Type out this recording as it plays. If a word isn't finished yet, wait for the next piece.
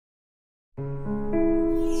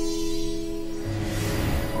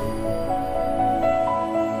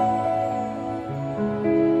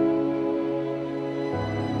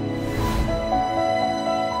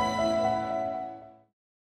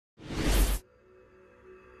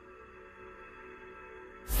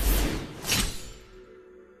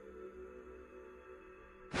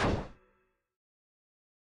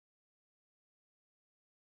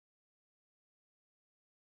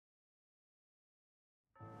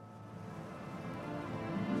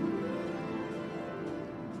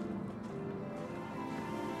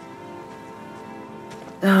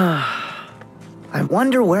I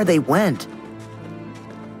wonder where they went.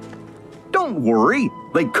 Don't worry,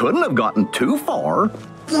 they couldn't have gotten too far.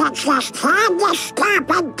 You just had to stop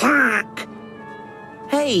and talk.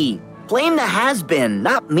 Hey, blame the has-been,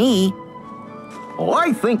 not me. Oh,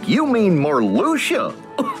 I think you mean Marluxia.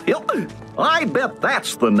 I bet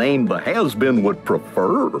that's the name the has-been would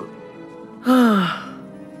prefer.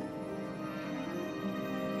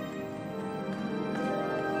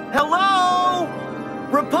 Hello?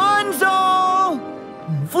 Rapunzel!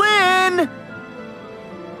 Flynn!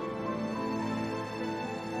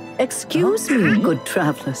 Excuse me, good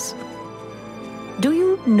travelers. Do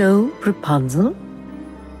you know Rapunzel?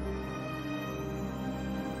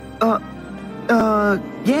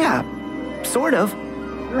 Yeah, sort of.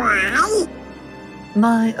 Why?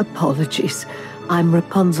 My apologies. I'm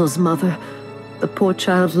Rapunzel's mother. The poor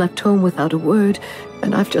child left home without a word,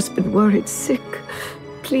 and I've just been worried sick.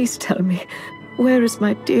 Please tell me, where is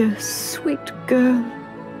my dear, sweet girl?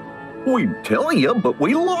 We'd tell you, but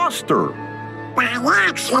we lost her. By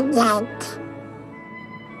accident.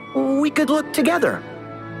 We could look together.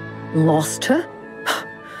 Lost her?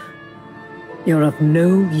 You're of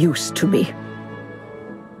no use to me.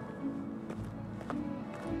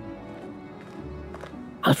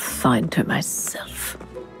 I'll find her myself.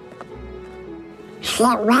 She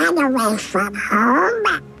ran away from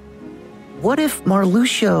home. What if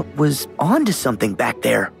Marluxia was onto something back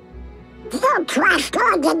there? You trust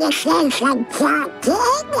organization talking?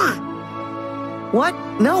 What?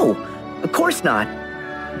 No, of course not.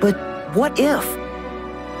 But what if?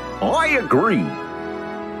 I agree.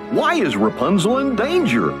 Why is Rapunzel in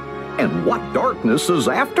danger? And what darkness is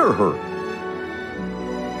after her?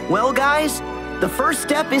 Well, guys, the first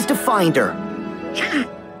step is to find her.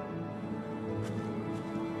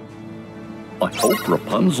 I hope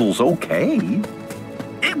Rapunzel's okay.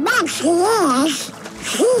 I bet she is.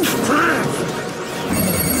 She's tough.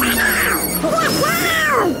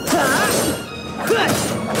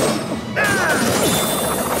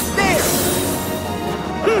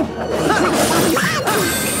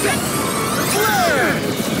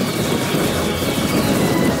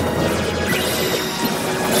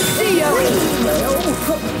 See ya!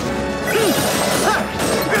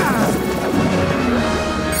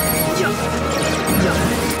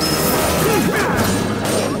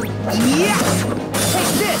 Yeah!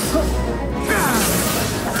 Take this!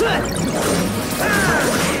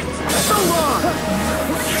 So long!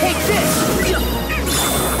 Take this!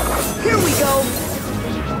 Here we go!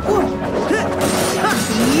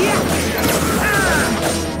 Yeah!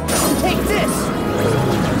 Take this!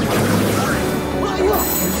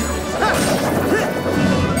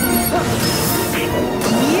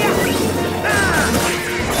 Yeah!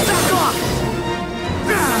 Back off!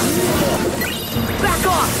 Back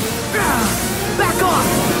off! Back off!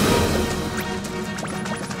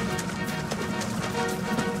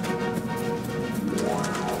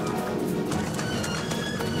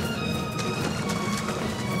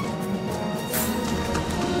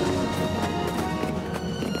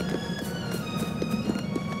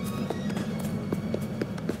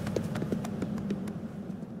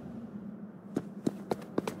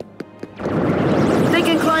 They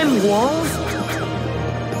can climb walls?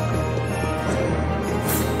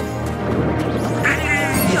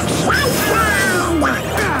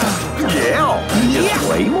 Yeah, it's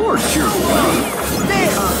way more cheerful.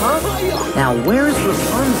 There, Now where's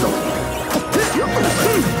Rapunzel?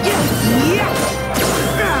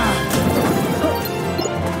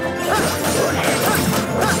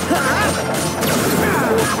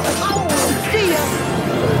 See ya!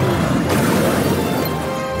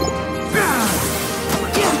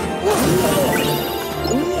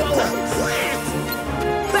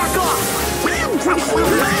 Back off!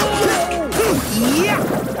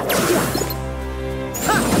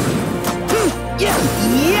 Yeah!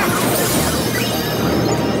 Yeah!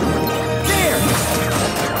 There!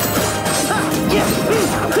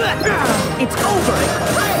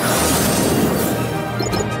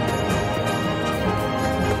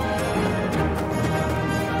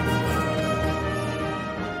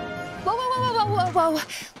 whoa.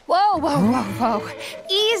 Whoa, whoa, whoa, whoa.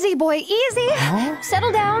 Easy, boy, easy.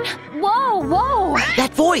 Settle down. Whoa, whoa.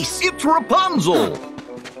 That voice! It's Rapunzel!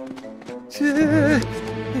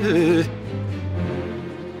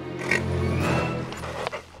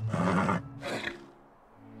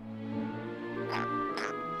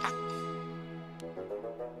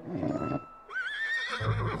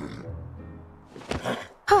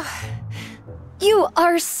 You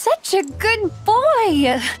are such a good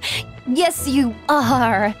boy. Yes, you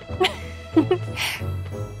are.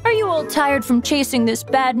 Are you all tired from chasing this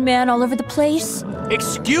bad man all over the place?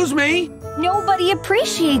 Excuse me? Nobody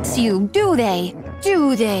appreciates you, do they?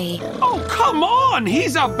 Do they? Oh, come on!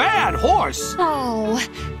 He's a bad horse! Oh,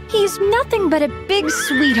 he's nothing but a big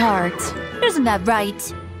sweetheart. Isn't that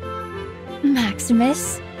right?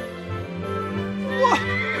 Maximus? What?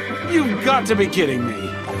 You've got to be kidding me.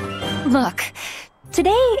 Look,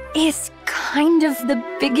 today is kind of the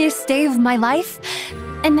biggest day of my life.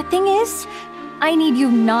 And the thing is, I need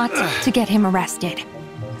you not to get him arrested.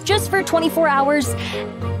 Just for 24 hours,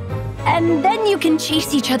 and then you can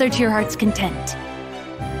chase each other to your heart's content.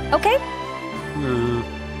 Okay?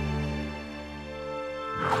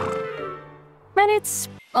 And it's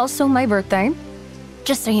also my birthday,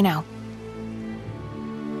 just so you know.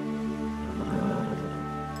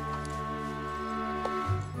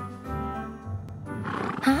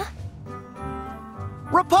 Huh?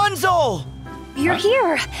 Rapunzel! You're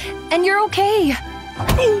here, and you're okay.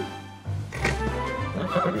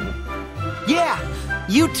 Yeah,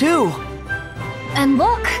 you too. And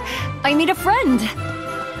look, I made a friend.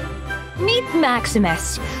 Meet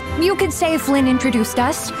Maximus. You could say Flynn introduced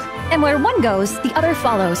us, and where one goes, the other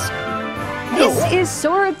follows. This is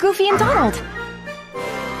Sora, Goofy, and Donald.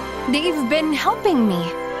 They've been helping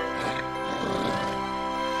me.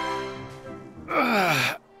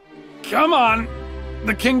 Come on.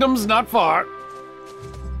 The kingdom's not far.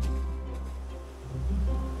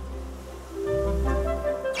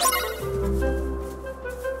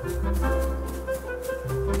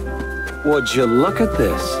 Would you look at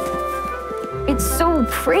this? It's so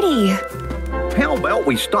pretty. How about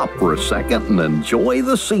we stop for a second and enjoy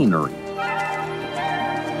the scenery?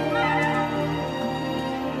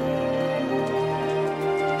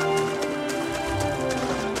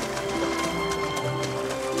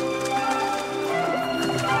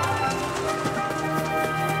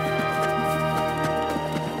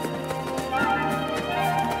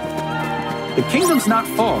 The kingdom's not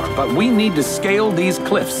far, but we need to scale these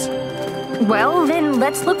cliffs. Well, then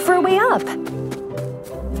let's look for a way up.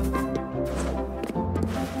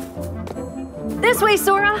 This way,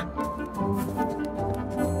 Sora!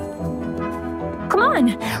 Come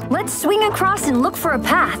on, let's swing across and look for a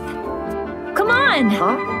path. Come on!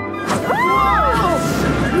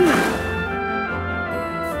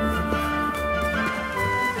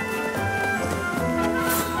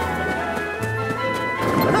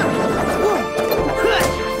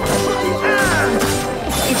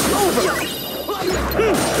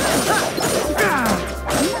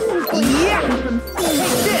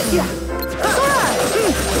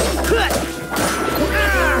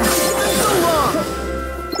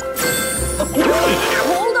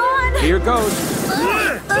 Hold on! Here goes.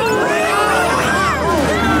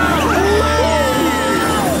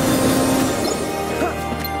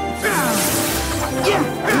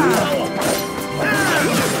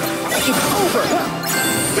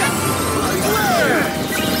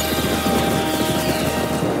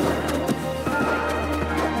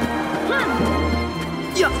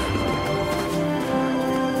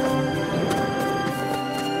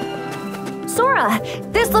 Sora,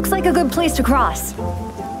 this looks like a good place to cross.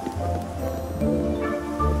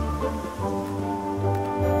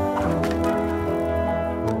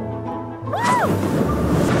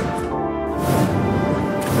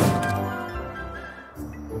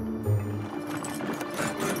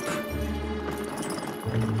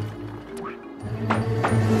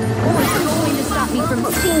 Going to stop me from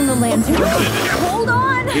seeing the lantern. Hold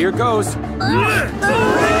on! Here goes.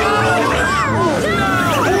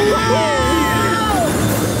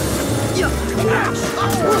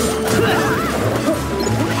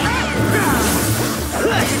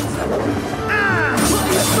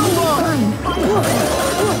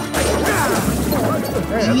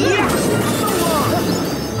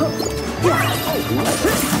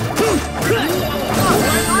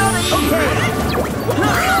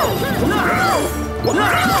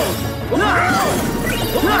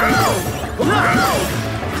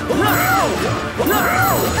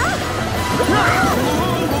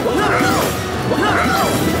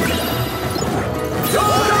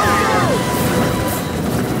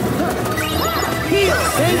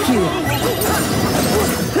 Thank you.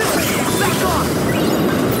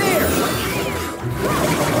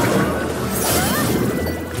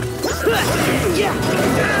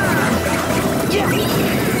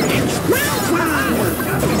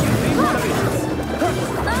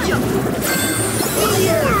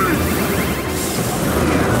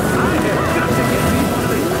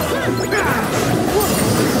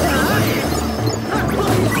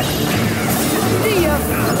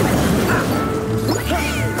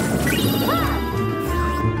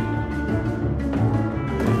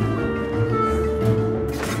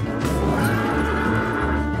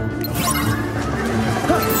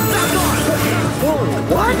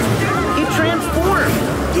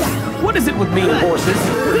 with mean horses.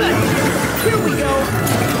 Here we go.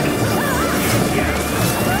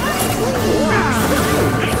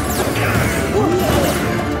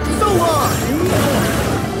 So long.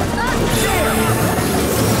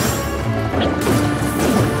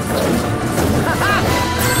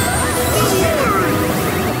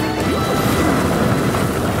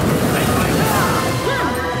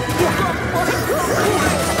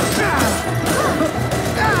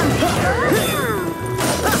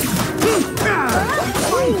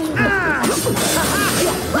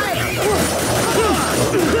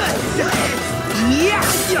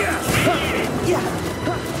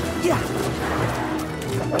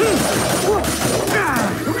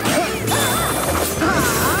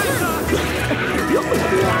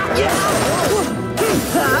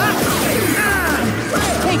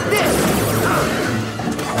 Take this!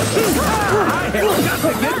 I have got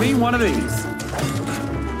to get me one of these.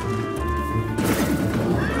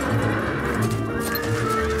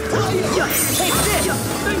 Take this!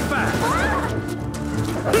 Think back.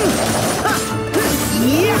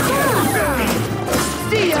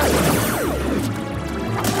 See ya!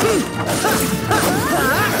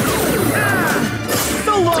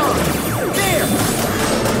 So long! There!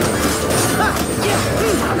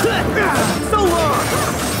 So long!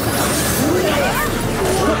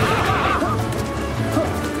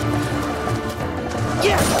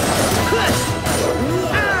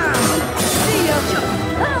 See ya!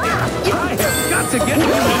 I have got to get me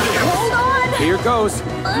one of these. Hold on! Here goes.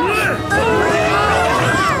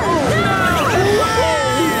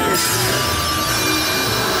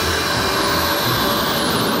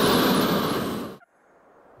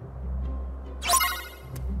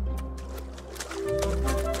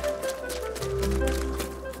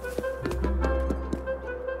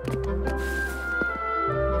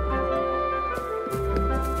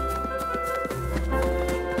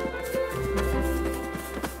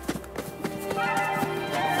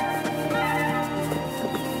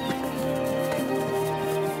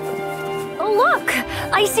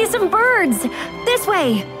 I see some birds! This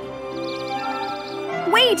way!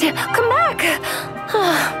 Wait! Come back!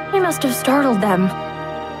 I must have startled them.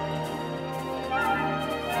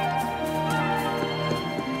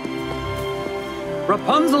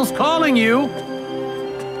 Rapunzel's calling you.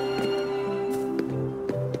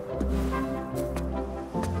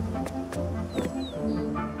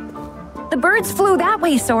 The birds flew that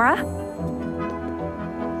way, Sora.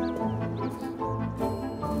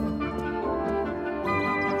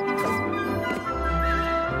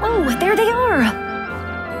 Oh, there they are!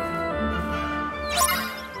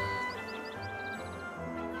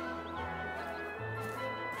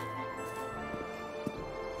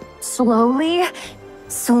 Slowly,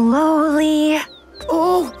 slowly.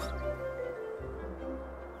 Oh!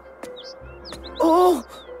 Oh!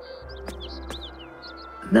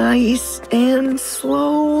 Nice and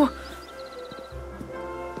slow.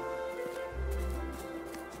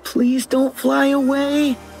 Please don't fly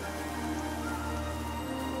away.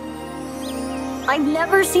 I've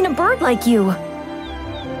never seen a bird like you.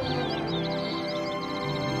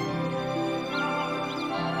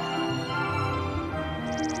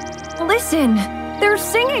 Listen, they're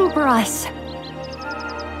singing for us.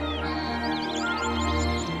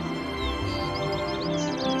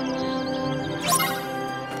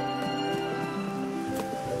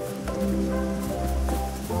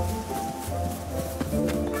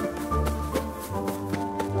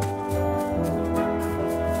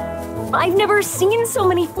 I've never seen so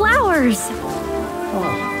many flowers.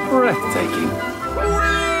 Oh, breathtaking.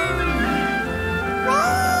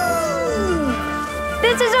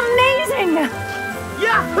 This is amazing!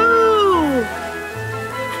 Yahoo!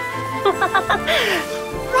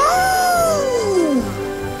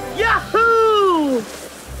 Yahoo!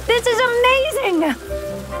 This is amazing!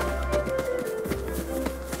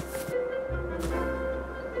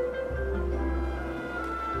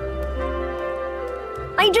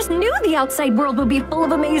 I just knew the outside world would be full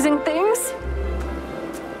of amazing things.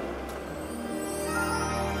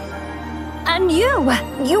 And you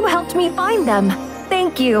helped me find them.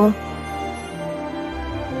 Thank you.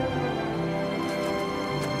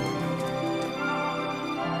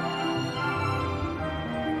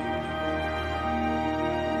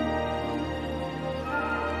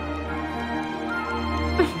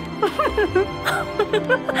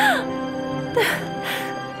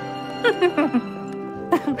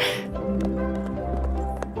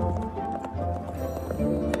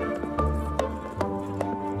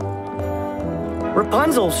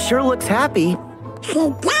 Rapunzel sure looks happy. She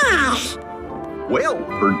does. Well,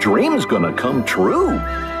 her dream's gonna come true.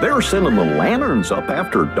 They're sending the lanterns up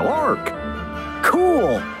after dark.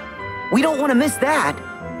 Cool. We don't want to miss that.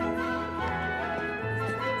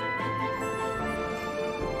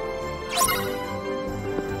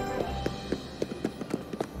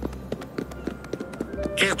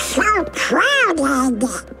 It's so crowded.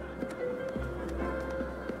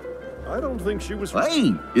 I don't think she was...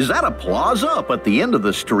 Hey, is that a plaza up at the end of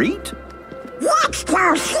the street? Let's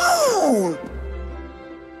go see.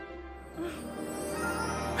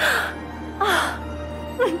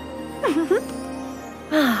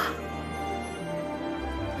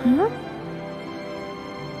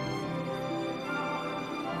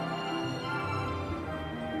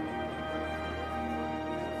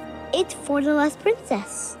 It's for the last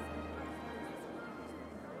princess.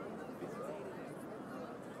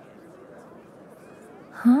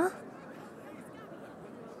 Huh?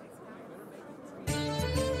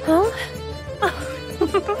 Huh?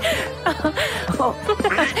 Oh. Oh.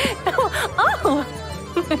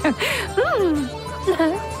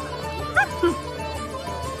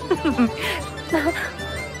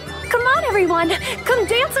 Come on, everyone! Come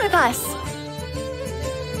dance with us!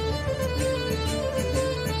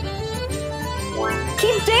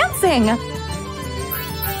 Keep dancing!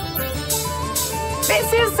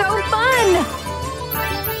 This is so fun!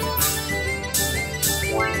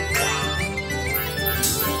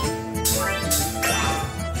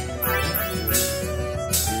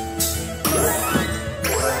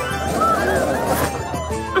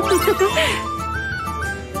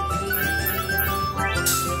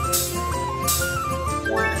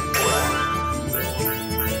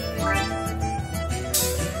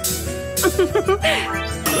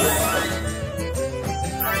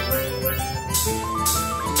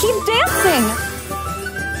 Keep dancing!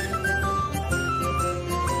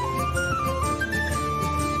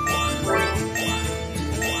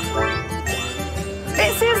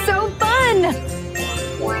 This is so fun!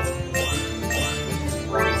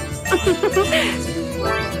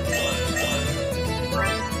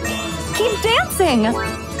 Keep dancing!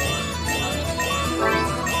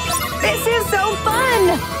 This is so fun!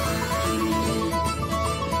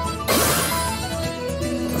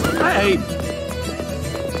 Hey!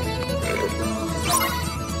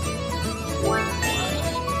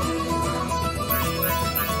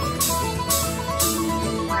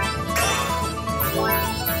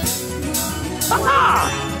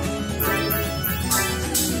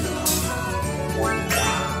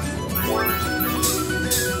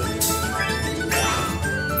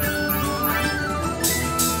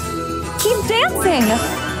 Keep dancing!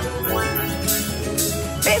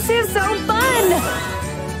 This is so fun!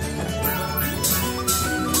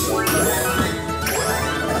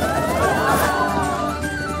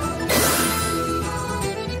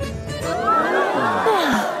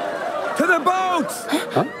 To the boats!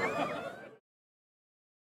 Huh?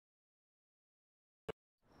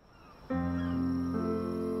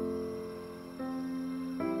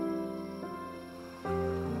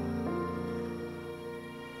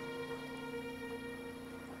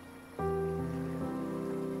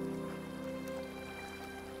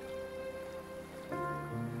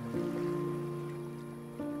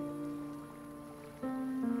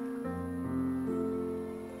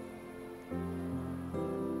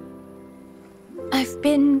 I've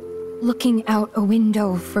been looking out a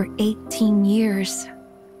window for 18 years,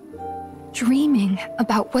 dreaming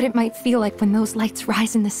about what it might feel like when those lights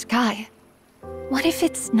rise in the sky. What if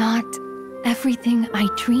it's not everything I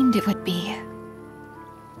dreamed it would be?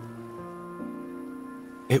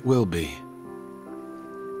 It will be.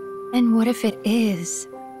 And what if it is?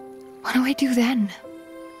 What do I do then?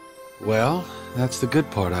 Well, that's the good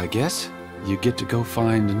part, I guess. You get to go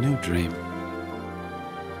find a new dream.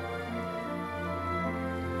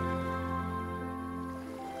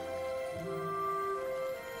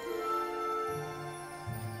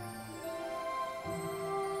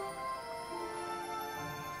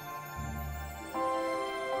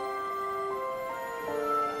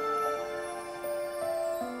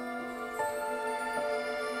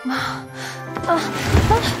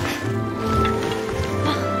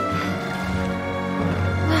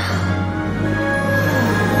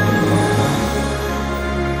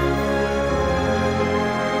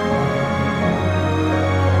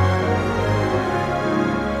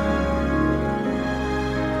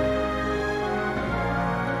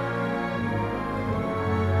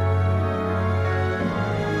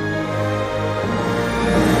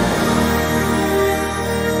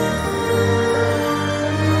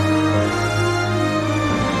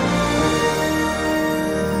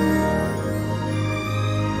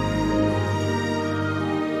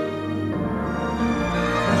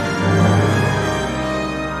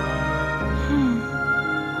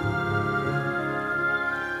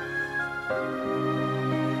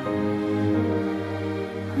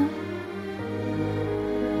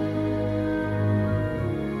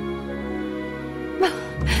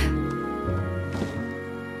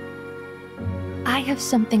 I have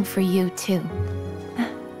something for you, too.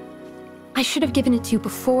 I should have given it to you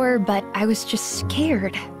before, but I was just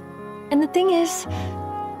scared. And the thing is,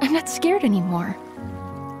 I'm not scared anymore.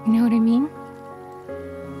 You know what I mean?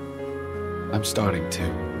 I'm starting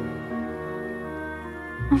to.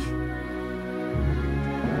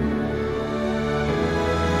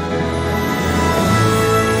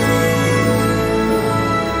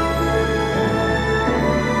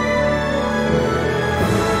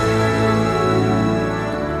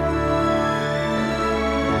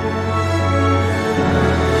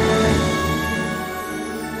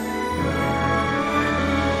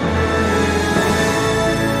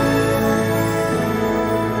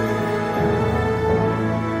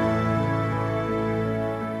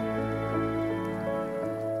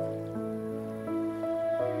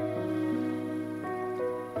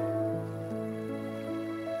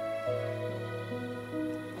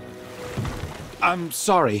 I'm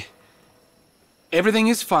sorry. Everything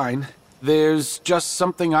is fine. There's just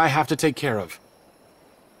something I have to take care of.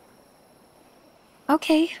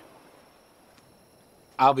 Okay.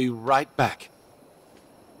 I'll be right back.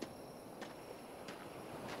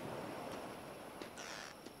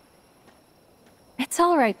 It's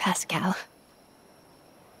all right, Pascal.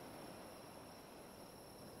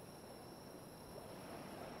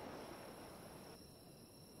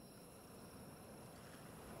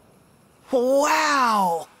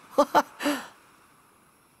 Wow!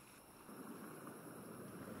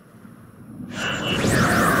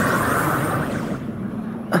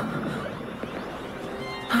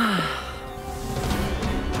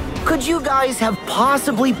 Could you guys have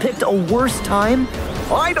possibly picked a worse time?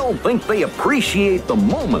 I don't think they appreciate the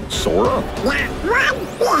moment, Sora. Not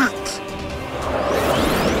one bit.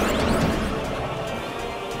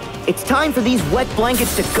 It's time for these wet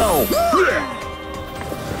blankets to go.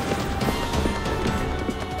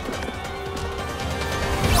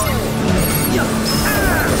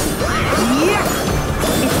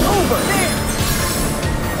 It's over.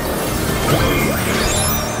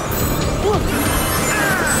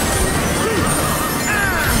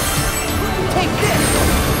 Take this.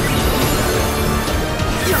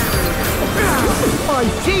 My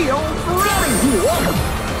deal's running here.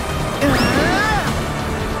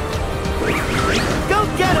 Go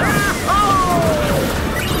get him! Oh!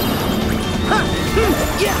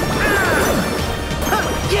 Yeah!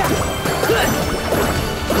 Yeah!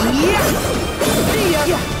 Yeah! See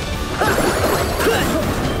ya!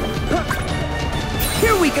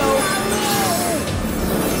 Here we go!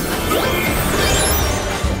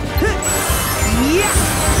 Yeah!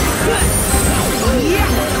 Yeah!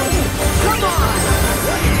 Come on!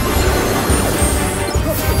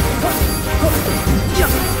 Yeah!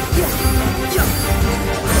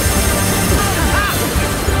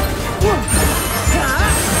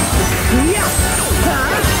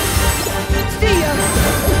 See ya!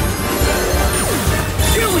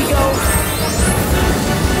 Here we go!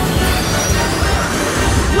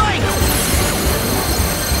 Light!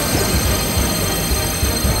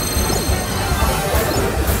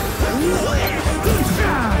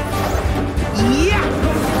 Yeah!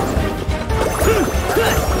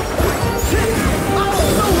 Oh,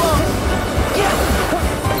 so long! Yeah!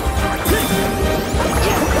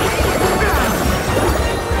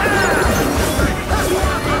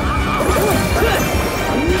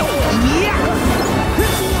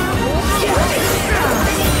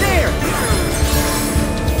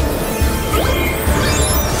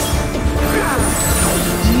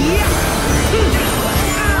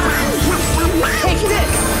 Take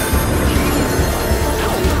this!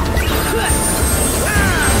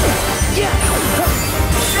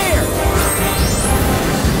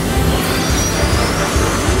 Yeah!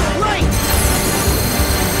 There! Right!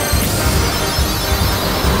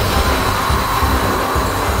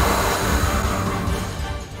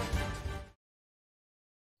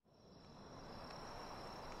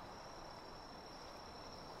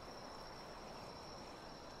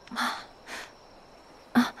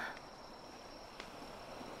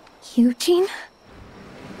 Eugene?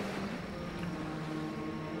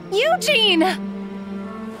 Eugene!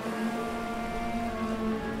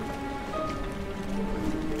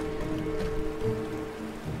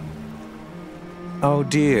 Oh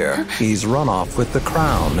dear, he's run off with the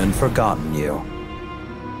crown and forgotten you.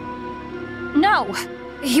 No,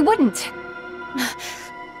 he wouldn't.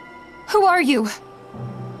 Who are you?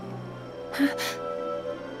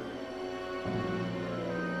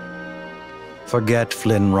 Forget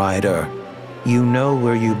Flynn Rider. You know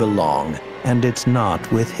where you belong, and it's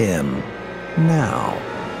not with him. Now.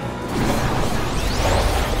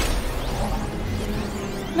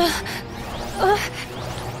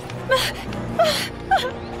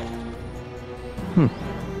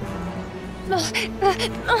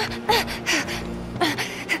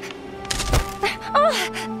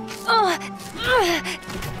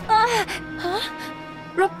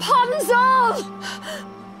 Rapunzel!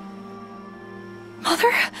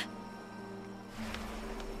 Mother?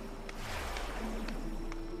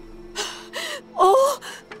 Oh,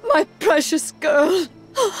 my precious girl.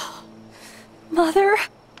 Mother?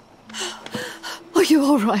 Are you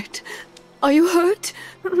all right? Are you hurt?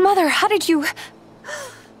 Mother, how did you...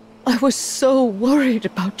 I was so worried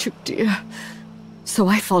about you, dear. So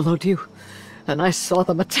I followed you, and I saw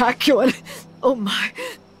them attack you, and... Oh my...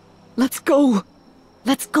 Let's go.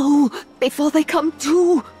 Let's go, before they come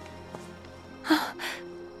to.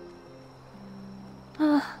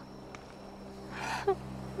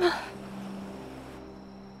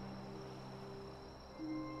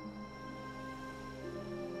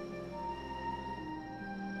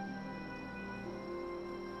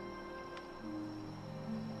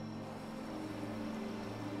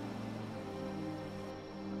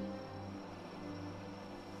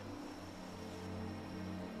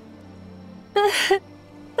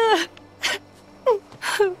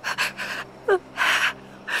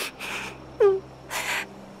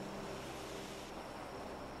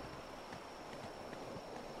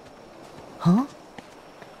 Huh?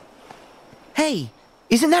 Hey,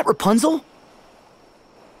 isn't that Rapunzel?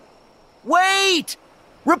 Wait!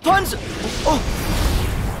 Rapunzel! Oh,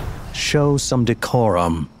 Show some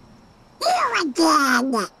decorum. You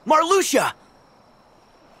again. Marluxia!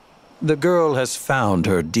 The girl has found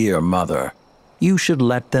her dear mother. You should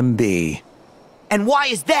let them be. And why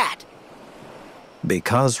is that?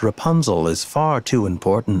 Because Rapunzel is far too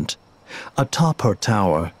important. Atop her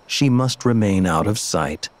tower, she must remain out of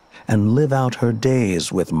sight and live out her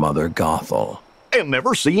days with Mother Gothel. And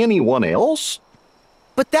never see anyone else?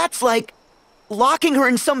 But that's like locking her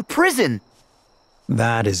in some prison.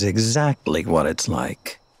 That is exactly what it's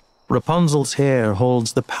like. Rapunzel's hair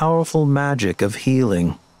holds the powerful magic of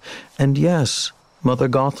healing. And yes, Mother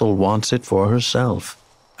Gothel wants it for herself,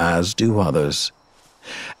 as do others.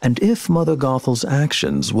 And if Mother Gothel's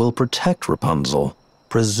actions will protect Rapunzel,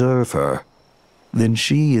 preserve her, then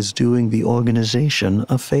she is doing the organization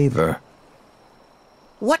a favor.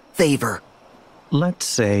 What favor? Let's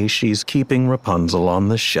say she's keeping Rapunzel on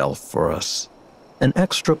the shelf for us. An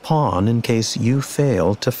extra pawn in case you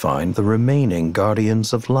fail to find the remaining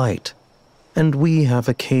Guardians of Light. And we have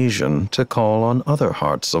occasion to call on other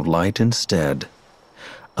Hearts of Light instead.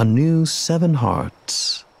 A new 7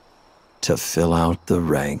 hearts to fill out the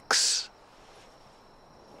ranks.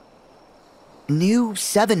 New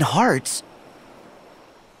 7 hearts?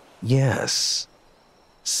 Yes.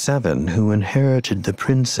 7 who inherited the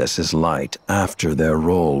princess's light after their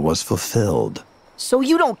role was fulfilled. So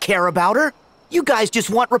you don't care about her? You guys just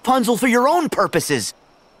want Rapunzel for your own purposes.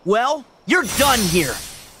 Well, you're done here.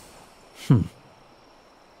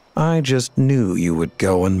 I just knew you would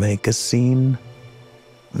go and make a scene.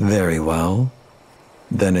 Very well.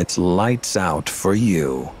 Then it's lights out for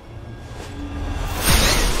you.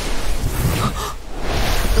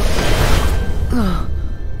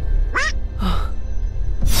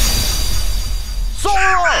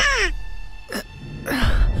 Sora!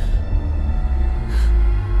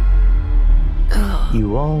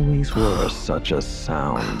 You always were such a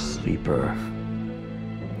sound sleeper.